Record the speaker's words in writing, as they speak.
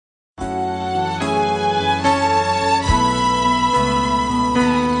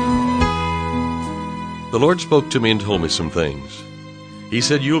Lord spoke to me and told me some things. He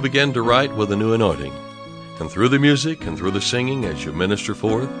said, you'll begin to write with a new anointing. And through the music and through the singing as you minister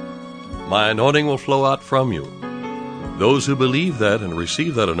forth, my anointing will flow out from you. Those who believe that and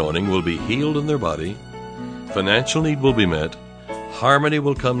receive that anointing will be healed in their body. Financial need will be met. Harmony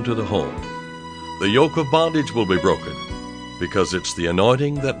will come to the home. The yoke of bondage will be broken, because it's the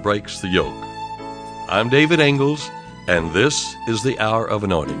anointing that breaks the yoke. I'm David Engels, and this is the Hour of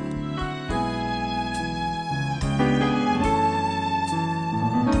Anointing.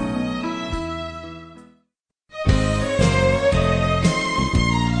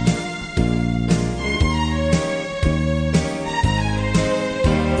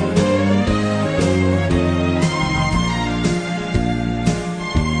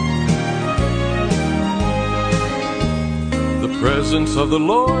 The presence of the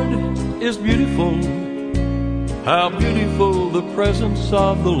Lord is beautiful. How beautiful the presence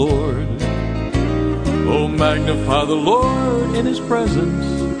of the Lord. Oh, magnify the Lord in His presence.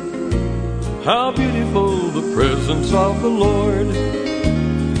 How beautiful the presence of the Lord.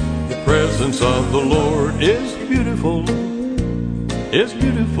 The presence of the Lord is beautiful. Is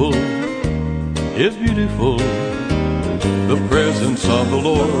beautiful. Is beautiful. The presence of the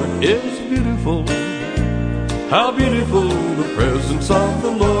Lord is beautiful. How beautiful the presence of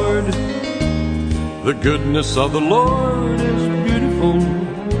the Lord. The goodness of the Lord is beautiful.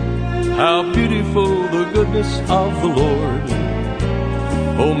 How beautiful the goodness of the Lord.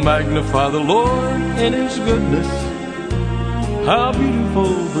 Oh, magnify the Lord in His goodness. How beautiful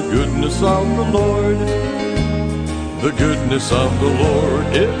the goodness of the Lord. The goodness of the Lord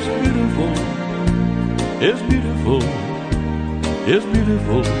is beautiful. Is beautiful. Is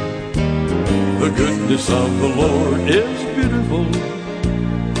beautiful. The goodness of the Lord is beautiful.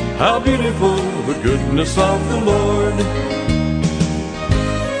 How beautiful the goodness of the Lord.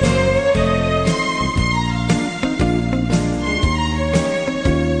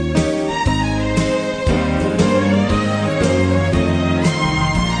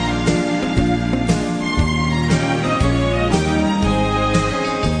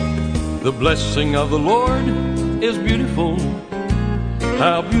 The blessing of the Lord is beautiful.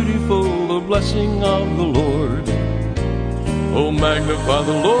 How beautiful the blessing of the Lord. Oh, magnify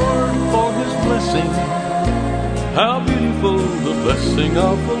the Lord for His blessing. How beautiful the blessing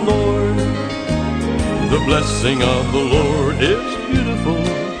of the Lord. The blessing of the Lord is beautiful.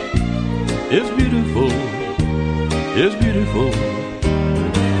 Is beautiful. Is beautiful.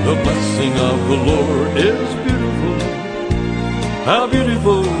 The blessing of the Lord is beautiful. How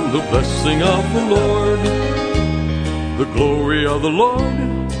beautiful the blessing of the Lord. The glory of the Lord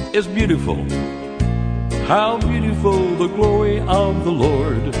is beautiful. How beautiful the glory of the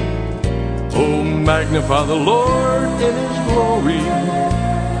Lord. Oh, magnify the Lord in His glory.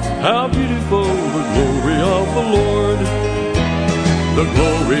 How beautiful the glory of the Lord. The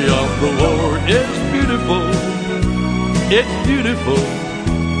glory of the Lord is beautiful. It's beautiful.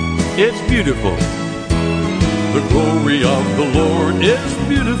 It's beautiful. The glory of the Lord is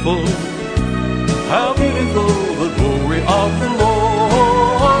beautiful. How beautiful the glory of the Lord.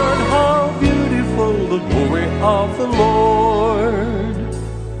 How beautiful the glory of the Lord.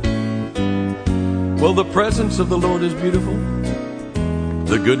 Well, the presence of the Lord is beautiful.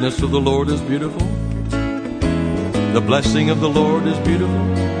 The goodness of the Lord is beautiful. The blessing of the Lord is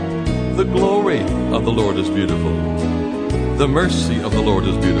beautiful. The glory of the Lord is beautiful. The mercy of the Lord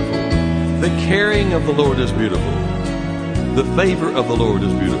is beautiful. The caring of the Lord is beautiful. The favor of the Lord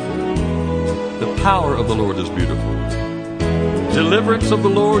is beautiful. The power of the Lord is beautiful. Deliverance of the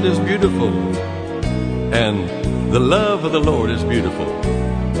Lord is beautiful. And the love of the Lord is beautiful.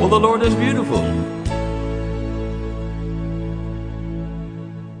 Well, the Lord is beautiful.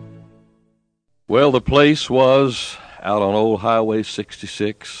 Well, the place was out on Old Highway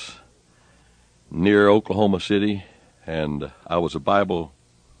 66 near Oklahoma City, and I was a Bible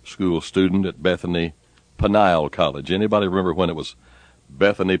school student at Bethany Peniel College. Anybody remember when it was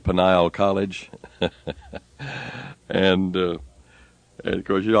Bethany Peniel College? and of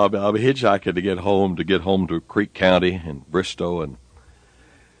course, you know, I'll be hitchhiking to get home to Creek County and Bristow, and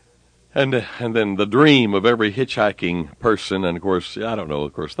then the dream of every hitchhiking person. And of course, I don't know,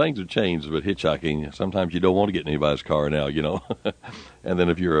 of course things have changed with hitchhiking. Sometimes you don't want to get in anybody's car now, you know. And then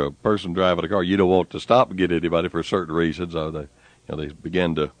if you're a person driving a car, you don't want to stop and get anybody for certain reasons. So they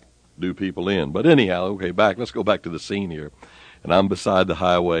begin to do people in. But anyhow, okay, let's go back to the scene here. And I'm beside the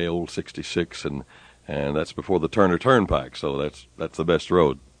highway, Old 66, and that's before the Turner Turnpike, so that's the best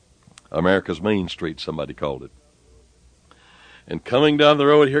road. America's Main Street, somebody called it. And coming down the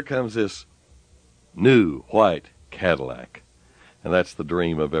road, here comes this new white Cadillac. And that's the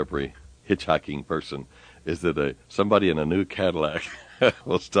dream of every hitchhiking person. is that somebody in a new Cadillac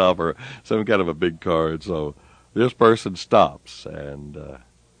will stop, or some kind of a big car. And so this person stops, and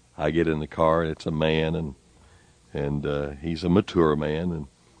I get in the car, and it's a man, and he's a mature man,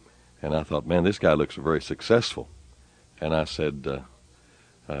 and I thought, man, this guy looks very successful. And I said,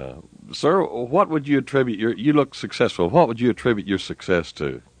 sir, what would you attribute you look successful, what would you attribute your success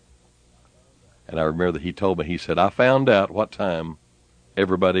to? And I remember that he told me, he said, I found out what time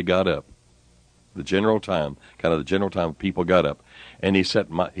everybody got up. The general time people got up. And he said,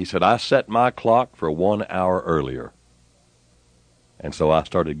 I set my clock for 1 hour earlier. And so I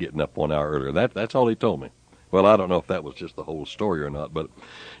started getting up 1 hour earlier. That's all he told me. Well, I don't know if that was just the whole story or not, but,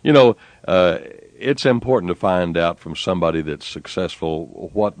 it's important to find out from somebody that's successful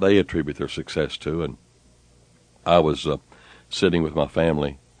what they attribute their success to. And I was sitting with my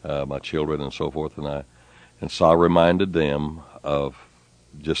family, my children and so forth, and so I reminded them of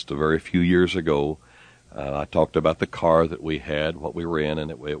just a very few years ago. I talked about the car that we had, what we were in,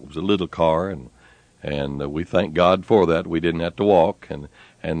 and it was a little car, and we thank God for that. We didn't have to walk, and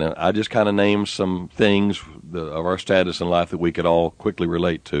I just kind of named some things of our status in life that we could all quickly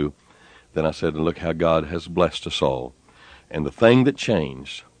relate to. Then I said, look how God has blessed us all. And the thing that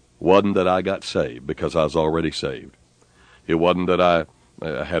changed wasn't that I got saved, because I was already saved. It wasn't that I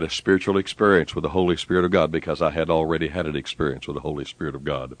had a spiritual experience with the Holy Spirit of God, because I had already had an experience with the Holy Spirit of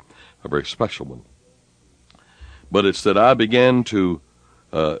God, a very special one. But it's that I began to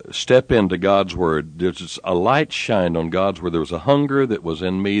step into God's Word. There's a light shined on God's Word. There was a hunger that was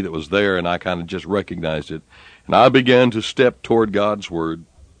in me that was there, and I kind of just recognized it. And I began to step toward God's Word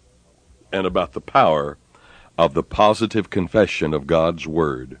and about the power of the positive confession of God's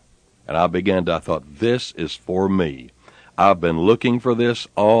Word. And I thought, this is for me. I've been looking for this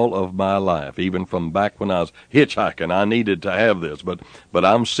all of my life, even from back when I was hitchhiking. I needed to have this, but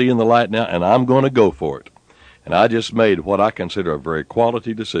I'm seeing the light now, and I'm going to go for it. And I just made what I consider a very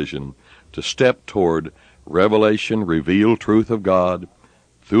quality decision to step toward revelation, revealed truth of God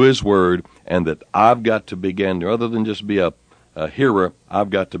through His Word, and that I've got to begin, rather than just be a hearer, I've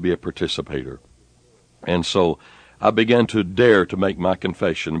got to be a participator. And so I began to dare to make my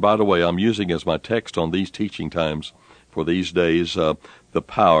confession. By the way, I'm using as my text on these teaching times for these days the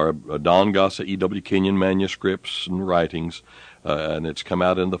power, Don Gossett, E.W. Kenyon manuscripts and writings, and it's come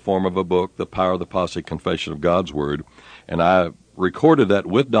out in the form of a book, The Power of the Positive Confession of God's Word. And I recorded that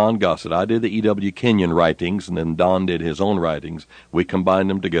with Don Gossett. I did the E.W. Kenyon writings, and then Don did his own writings. We combined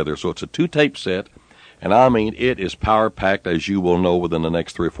them together. So it's a 2-tape set, and I mean, it is power-packed, as you will know within the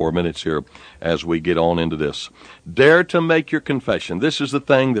next 3 or 4 minutes here as we get on into this. Dare to make your confession. This is the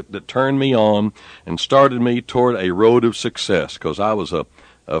thing that turned me on and started me toward a road of success, because I was a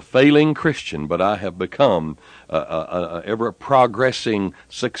failing Christian, but I have become a ever-progressing,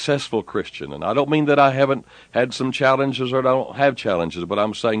 successful Christian. And I don't mean that I haven't had some challenges or I don't have challenges, but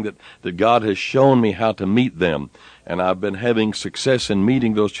I'm saying that God has shown me how to meet them. And I've been having success in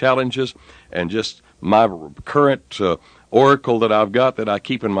meeting those challenges, and just my current oracle that I've got that I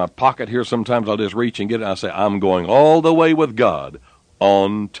keep in my pocket here, sometimes I'll just reach and get it, and I say, I'm going all the way with God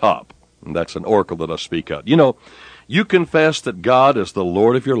on top. And that's an oracle that I speak out. You confess that God is the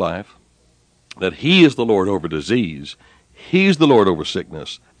Lord of your life, that He is the Lord over disease, He's the Lord over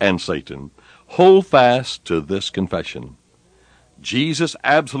sickness and Satan. Hold fast to this confession. Jesus'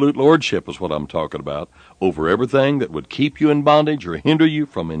 absolute lordship is what I'm talking about, over everything that would keep you in bondage or hinder you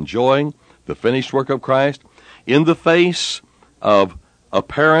from enjoying the finished work of Christ. In the face of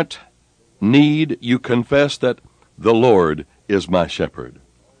apparent need, you confess that the Lord is my shepherd.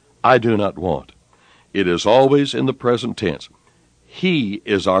 I do not want. It is always in the present tense. He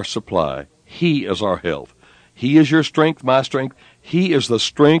is our supply. He is our health. He is your strength, my strength. He is the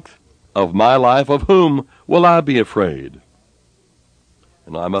strength of my life. Of whom will I be afraid?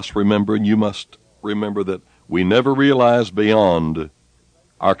 And I must remember, and you must remember, that we never realize beyond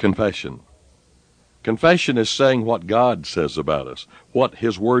our confession. Confession is saying what God says about us, what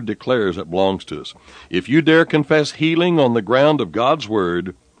His Word declares that belongs to us. If you dare confess healing on the ground of God's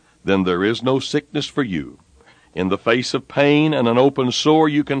Word, then there is no sickness for you. In the face of pain and an open sore,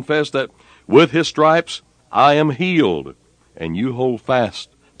 you confess that with His stripes I am healed, and you hold fast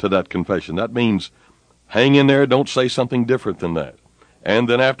to that confession. That means hang in there, don't say something different than that. And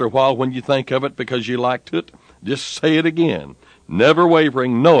then after a while, when you think of it because you liked it, just say it again, never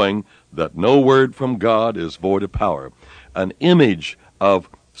wavering, knowing that no word from God is void of power. An image of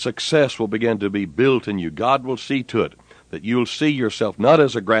success will begin to be built in you. God will see to it that you'll see yourself not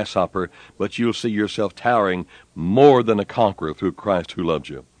as a grasshopper, but you'll see yourself towering more than a conqueror through Christ who loves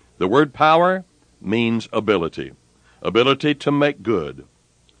you. The word power means ability, ability to make good.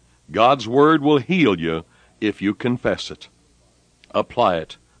 God's Word will heal you if you confess it. Apply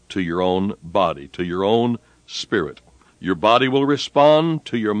it to your own body, to your own spirit. Your body will respond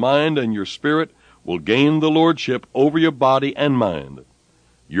to your mind, and your spirit will gain the lordship over your body and mind.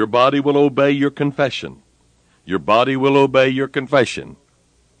 Your body will obey your confession. Your body will obey your confession.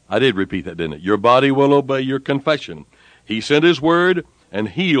 I did repeat that, didn't it? Your body will obey your confession. He sent His word and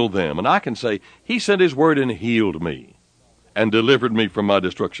healed them. And I can say, He sent His word and healed me and delivered me from my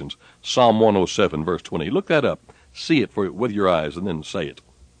destructions. Psalm 107, verse 20. Look that up. See it with your eyes and then say it.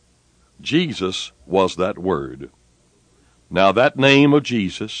 Jesus was that word. Now that name of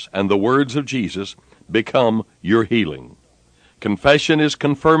Jesus and the words of Jesus become your healing. Confession is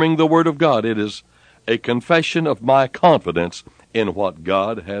confirming the word of God. It is a confession of my confidence in what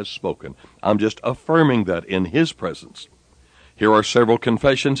God has spoken. I'm just affirming that in His presence. Here are several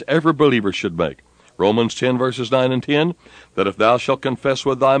confessions every believer should make. Romans 10, verses 9 and 10, that if thou shalt confess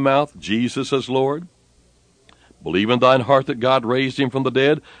with thy mouth Jesus as Lord, believe in thine heart that God raised Him from the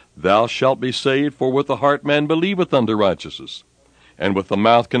dead, thou shalt be saved, for with the heart man believeth unto righteousness, and with the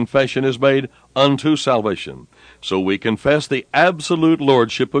mouth confession is made unto salvation. So we confess the absolute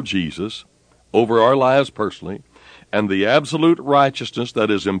lordship of Jesus over our lives personally, and the absolute righteousness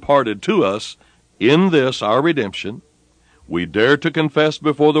that is imparted to us in this, our redemption. We dare to confess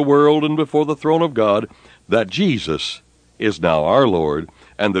before the world and before the throne of God that Jesus is now our Lord,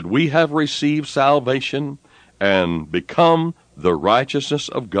 and that we have received salvation and become the righteousness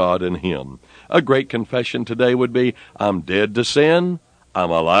of God in Him. A great confession today would be, I'm dead to sin,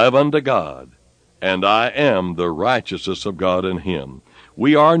 I'm alive unto God, and I am the righteousness of God in Him.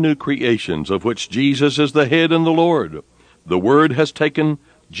 We are new creations, of which Jesus is the head and the Lord. The Word has taken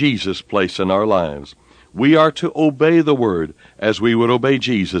Jesus' place in our lives. We are to obey the Word as we would obey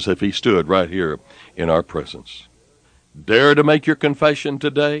Jesus if He stood right here in our presence. Dare to make your confession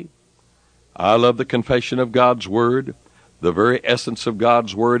today. I love the confession of God's Word. The very essence of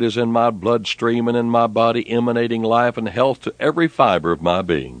God's Word is in my bloodstream and in my body, emanating life and health to every fiber of my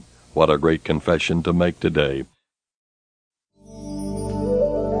being. What a great confession to make today.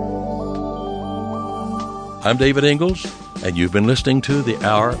 I'm David Ingalls, and you've been listening to The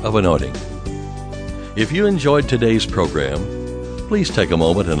Hour of Anointing. If you enjoyed today's program, please take a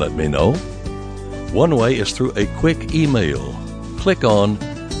moment and let me know. One way is through a quick email. Click on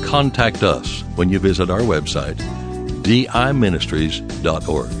Contact Us when you visit our website,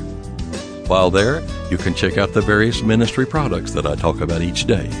 diministries.org. While there, you can check out the various ministry products that I talk about each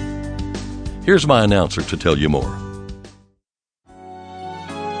day. Here's my announcer to tell you more.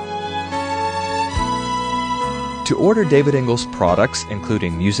 To order David Ingalls products,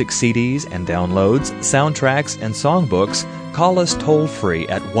 including music CDs and downloads, soundtracks, and songbooks, call us toll-free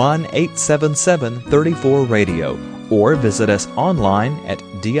at 1-877-34-RADIO or visit us online at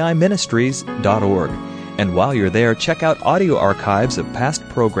diministries.org. And while you're there, check out audio archives of past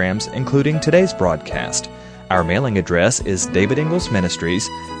programs, including today's broadcast. Our mailing address is David Ingalls Ministries,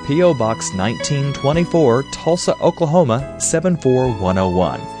 P.O. Box 1924, Tulsa, Oklahoma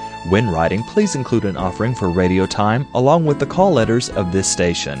 74101. When writing, please include an offering for radio time along with the call letters of this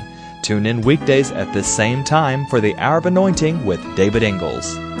station. Tune in weekdays at this same time for the Hour of Anointing with David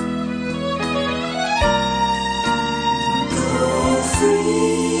Ingalls. Go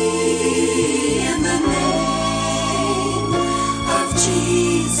free in the name of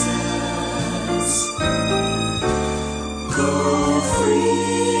Jesus. Go free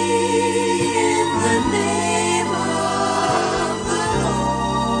in the name of the Lord.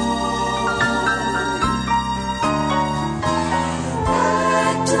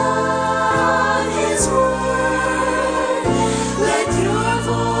 Act on His word. Let your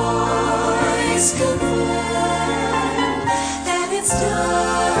voice confirm that it's done.